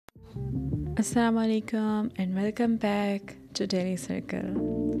अस्सलामुअलैकुम and welcome back to daily circle.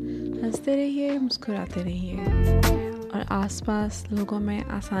 हंसते रहिए, मुस्कुराते रहिए और आसपास लोगों में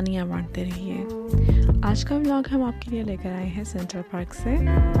आसानियाँ बांटते रहिए। आज का व्लॉग हम आपके लिए लेकर आए हैं सेंट्रल पार्क से।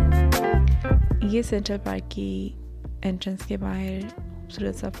 ये सेंट्रल पार्क की एंट्रेंस के बाहर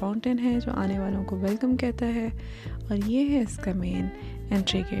खूबसूरत सा फाउंटेन है जो आने वालों को वेलकम कहता है और ये है इसका main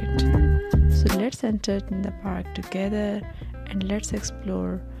entry gate. So let's enter in the park together and let's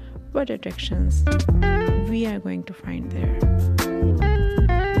explore what attractions we are going to find there.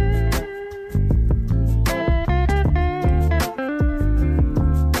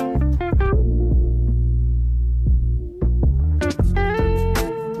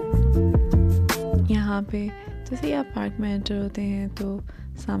 यहाँ पे जैसे ही आप पार्क में एंटर होते हैं तो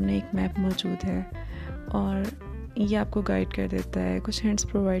सामने एक मैप मौजूद है और ये आपको गाइड कर देता है, कुछ हिंट्स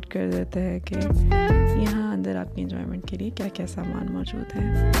प्रोवाइड कर देता है कि यहाँ अंदर आपकी एंजॉयमेंट के लिए क्या क्या सामान मौजूद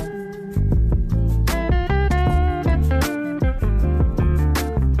है।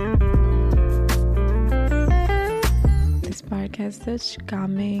 This park has such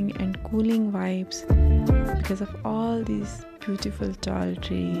calming and cooling vibes because of all these beautiful tall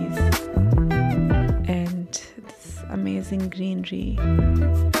trees and this amazing greenery.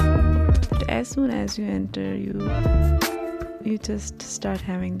 But as soon as you enter, you just start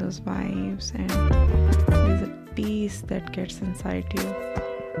having those vibes and there's a peace that gets inside you.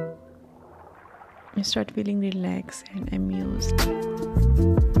 You start feeling relaxed and amused.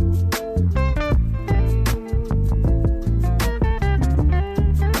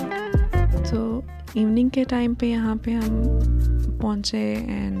 So evening के time पे यहाँ पे हम पहुँचे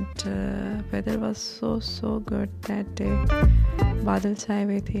and weather was so good that day. बादल छाए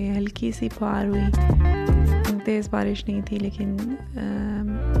हुए थे, हल्की सी फुहार हुई, तेज़ बारिश नहीं थी लेकिन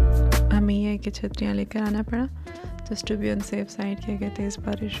हमें यह कि छतरियाँ लेकर आना पड़ा just to be on safe side कि अगर तेज़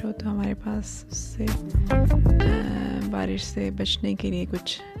बारिश हो तो हमारे पास से बारिश से बचने के लिए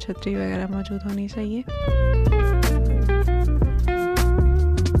कुछ छतरी वगैरह मौजूद होनी चाहिए।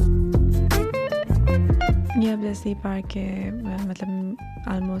 ये अब जैसे ही पार्क के मतलब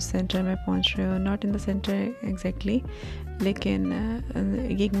आलमोस्ट सेंटर में पहुंच रहे हो, not in the centre exactly लेकिन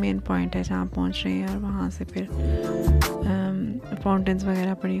ये एक मेन पॉइंट है जहाँ पहुंच रहे हैं और वहाँ से फिर फाउंटेन्स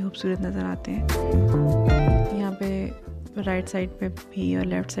वगैरह बड़ी खूबसूरत नज़र आते हैं। यहाँ पे राइट साइड पे भी और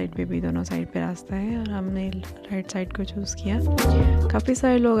लेफ़्ट साइड पे भी दोनों साइड पे रास्ता है और हमने राइट साइड को चूज़ किया। काफ़ी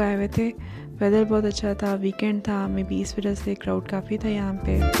सारे लोग आए हुए थे, वेदर बहुत अच्छा था, वीकेंड था, मे बी इस वजह से क्राउड काफ़ी था यहाँ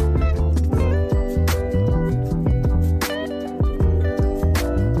पे।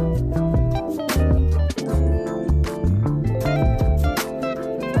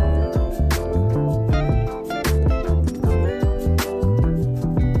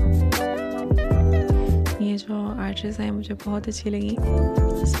 आर्चेस हैं मुझे बहुत अच्छी लगी,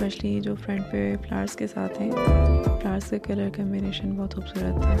 स्पेशली जो फ्रंट पे फ्लावर्स के साथ हैं। फ्लावर्स का कलर कम्बिनेशन बहुत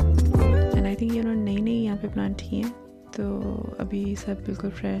खूबसूरत था एंड आई थिंक ये उन्होंने नई यहाँ पे प्लांट की हैं तो अभी सब बिल्कुल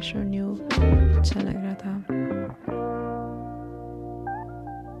फ्रेश और न्यू अच्छा लग रहा था।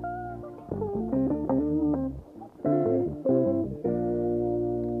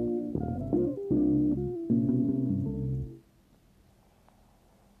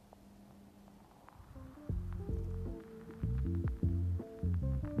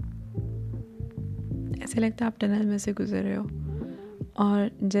 ऐसे लगता है आप टनल में से गुजर रहे हो और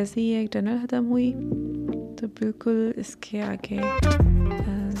जैसे ही एक टनल ख़त्म हुई तो बिल्कुल इसके आगे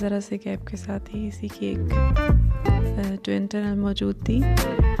ज़रा से गैप के साथ ही इसी की एक ट्विन टनल मौजूद थी।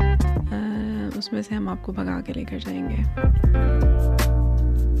 उसमें से हम आपको भगा के लेकर जाएंगे।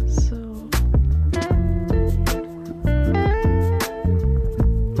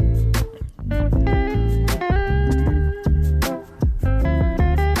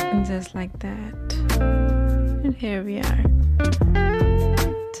 Just like that. And here we are.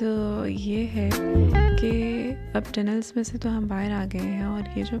 तो ये है कि अब टनल्स में से तो हम बाहर आ गए हैं और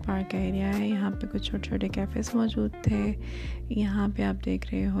ये जो पार्क का एरिया है यहाँ पे कुछ छोटे छोटे कैफ़ेज़ मौजूद थे। यहाँ पे आप देख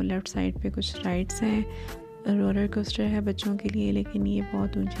रहे हो लेफ़्ट साइड पे कुछ राइड्स हैं, रोलर कोस्टर है बच्चों के लिए लेकिन ये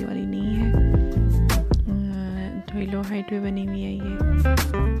बहुत ऊंची वाली नहीं है, थोड़ी लो हाइट पे बनी हुई है ये।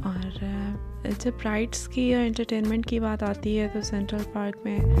 और जब राइड्स की और एंटरटेनमेंट की बात आती है तो सेंट्रल पार्क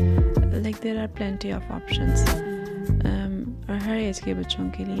में like there are plenty of options और हर एज के बच्चों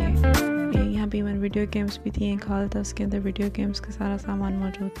के लिए। यहाँ पे इवन वीडियो गेम्स भी थी, एक हॉल था उसके अंदर वीडियो गेम्स का सारा सामान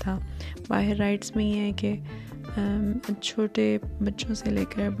मौजूद था। बाहर राइड्स में ये है कि छोटे बच्चों से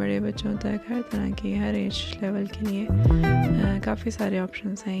लेकर बड़े बच्चों तक हर तरह के हर एज लेवल के लिए काफ़ी सारे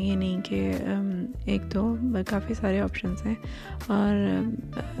ऑप्शंस हैं। ये नहीं कि एक दो, काफ़ी सारे ऑप्शंस हैं। और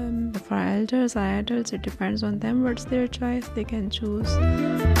for elders it depends on them, what's their choice, they can choose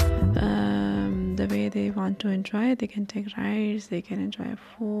the way they want to enjoy. They can take rides, they can enjoy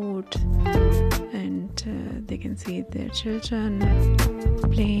food, and they can see their children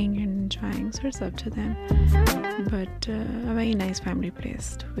playing and enjoying, so it's up to them. But a very nice family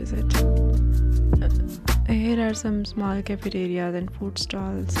place to visit. Here are some small cafeterias and food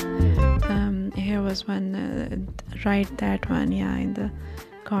stalls. Here was one, right, that one, yeah, in the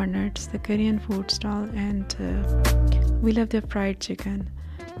corner. It's the Korean food stall, and we love their fried chicken.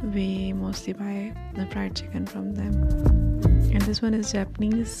 We mostly buy the fried chicken from them. And this one is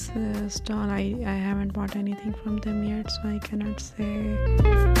Japanese stall. I haven't bought anything from them yet, so I cannot say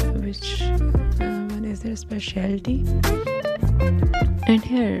which one is their specialty. And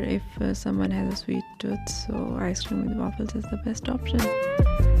here, if someone has a sweet tooth, so ice cream with waffles is the best option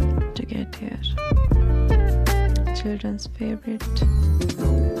to get here. Children's favorite,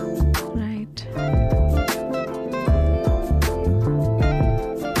 right?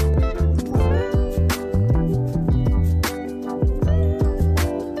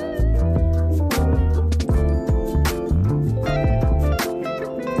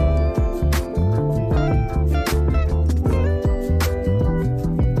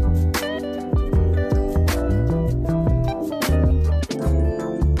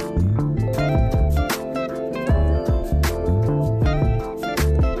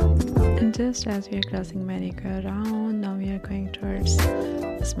 Just as we are crossing Merry-Go Round, now we are going towards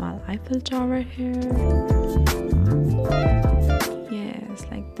a small Eiffel Tower here. Yes,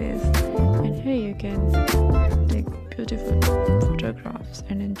 like this. And here you can take beautiful photographs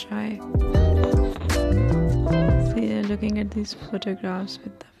and enjoy. See, you're looking at these photographs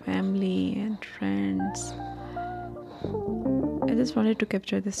with the family and friends. I just wanted to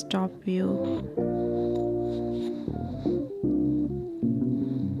capture this top view.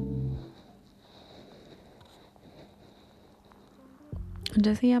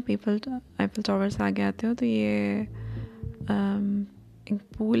 जैसे ही आप Eiffel tower से आगे आते हो तो ये एक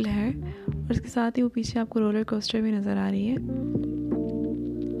pool है, और इसके साथ ही वो पीछे आपको रोलर कोस्टर भी नज़र आ रही है।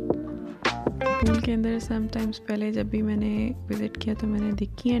 पूल के अंदर समटाइम्स पहले जब भी मैंने विज़िट किया तो मैंने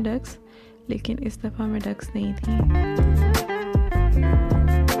देखी हैं डक्स, लेकिन इस दफ़ा में डक्स नहीं थी।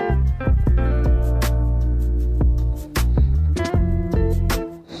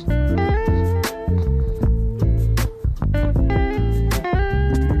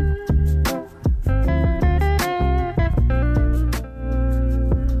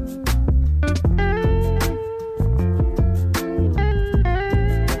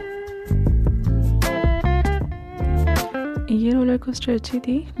 ये रोलर कोस्टर अच्छी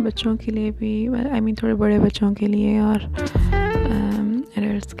थी बच्चों के लिए भी, आई मीन थोड़े बड़े बच्चों के लिए और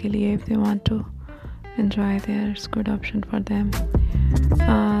एडल्ट्स के लिए, if they want to enjoy there, it's good option for them.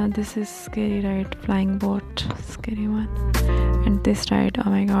 This is scary ride, flying boat, scary one. And this ride, oh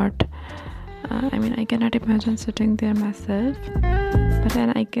my god, I mean I cannot imagine sitting there myself, but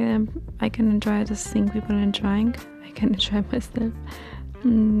then I can enjoy just seeing people enjoying. I can enjoy myself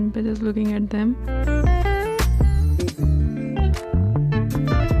by just looking at them.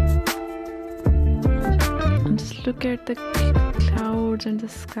 Look at the clouds and the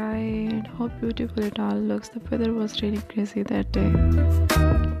sky and how beautiful it all looks. The weather was really crazy that day.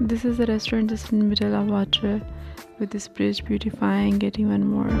 This is a restaurant just in the middle of water with this bridge beautifying it even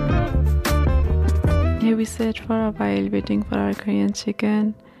more. Here we sat for a while waiting for our Korean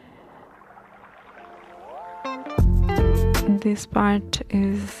chicken. This part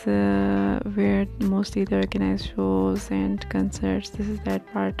is where mostly they organize shows and concerts. This is that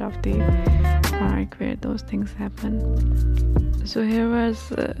part of the park where those things happen. So here was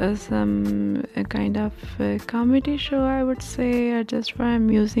some kind of comedy show, I would say, or just for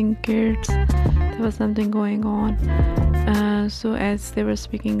amusing kids. There was something going on. So as they were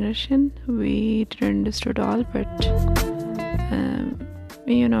speaking Russian, we didn't understood all, but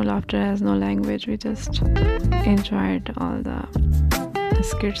you know, laughter has no language. We just enjoyed all the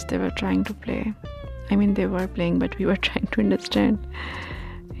skits they were trying to play. I mean, they were playing, but we were trying to understand.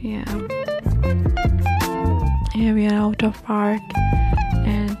 Yeah. Here we are out of park,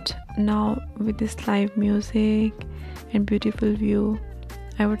 and now with this live music and beautiful view,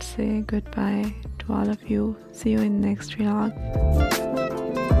 I would say goodbye to all of you. See you in the next vlog.